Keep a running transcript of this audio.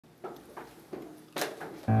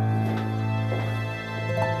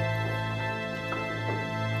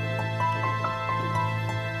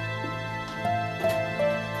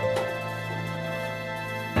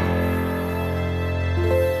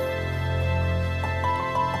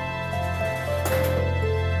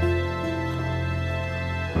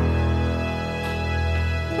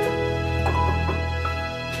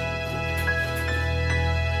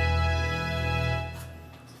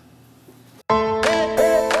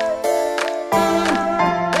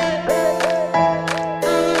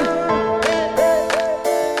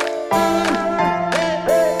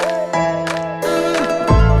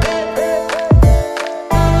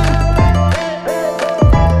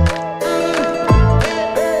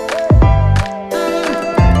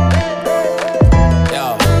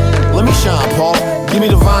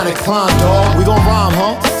decline, dog. We gon' rhyme,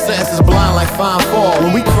 huh? Sentences blind like fine fall.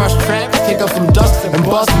 When we crush tracks, kick up some dust and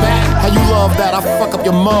bust back. How you love that? I fuck up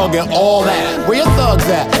your mug and all that. Where your thugs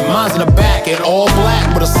at? Mine's in the back and all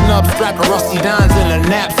black with a snub strap of rusty dimes in a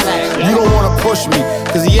knapsack. You don't wanna push me,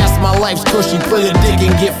 cause yes, my life's cushy. Play the dick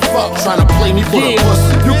and get fucked, trying to play me for the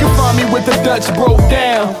pussy. You can find me with the Dutch broke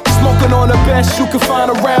down, smoking on the best you can find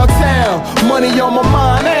around town. Money on my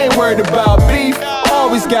mind, I ain't worried about beef.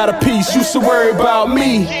 Always got a piece, you should worry about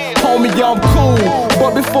me. Homie, I'm cool,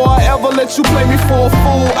 but before I ever let you play me for a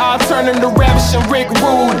fool, I'll turn into Ravish and Rick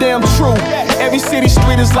Rude, damn true. Every city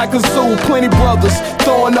street is like a zoo, plenty brothers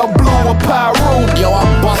throwing up blue or pyro. Yo, I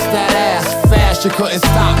bust that ass fast, you couldn't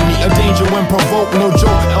stop me. A danger when provoked, no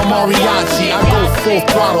joke, El Mariachi. I go full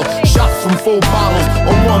throttle, shots from full bottles.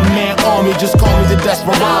 A one-man army, just call me the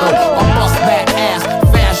Desperado. I bust that ass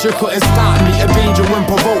fast, you couldn't stop me. A danger when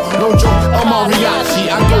provoked, no joke, El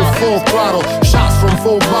Mariachi. I go full throttle, shots from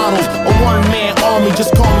full bottles. A one-man army,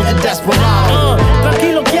 just call me the Desperado.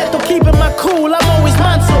 Tranquilo, quieto, keeping my cool, I'm always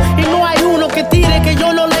manso. Y no hay uno que tire que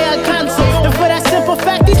yo no le alcanzo. And for that simple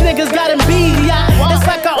fact, these niggas got envidia. It's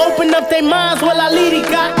like I open up their minds while I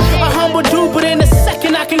lírica. A humble dude, but in a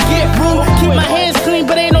second I can get rude. Keep my hands clean,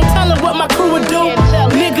 but ain't no telling what my crew would do.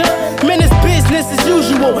 Nigga, man, it's business as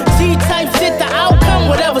usual. G-type shit, the outcome,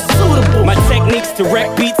 whatever suitable. My techniques to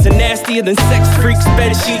wreck beats are nastier than sex freaks.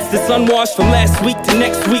 Better sheets that's unwashed from last week to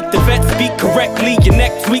next week. The vets speak correctly, your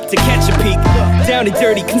neck tweak to catch a peak. Down and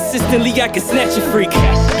dirty, consistently I can snatch a freak.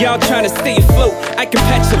 Y'all trying to stay afloat, I can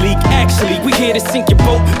patch a leak. Actually, we here to sink your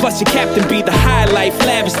boat, plus your captain be the high life,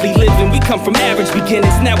 lavishly living. We come from average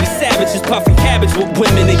beginnings, now we savages, puffing cabbage with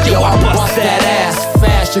women. And yo, I bust that ass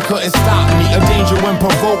fast, you couldn't stop me. A danger when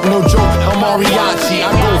provoked, no joke, El Mariachi.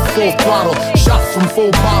 I go full throttle, shots from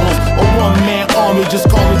full bottles. A one-man army, just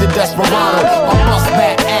call me the Desperado. I bust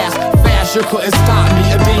that ass fast, you couldn't stop me.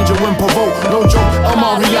 A danger when provoked, no joke, El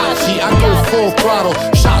Mariachi. I go full throttle,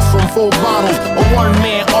 shots from full bottles. A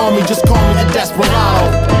one-man army, just call me the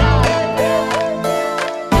Desperado.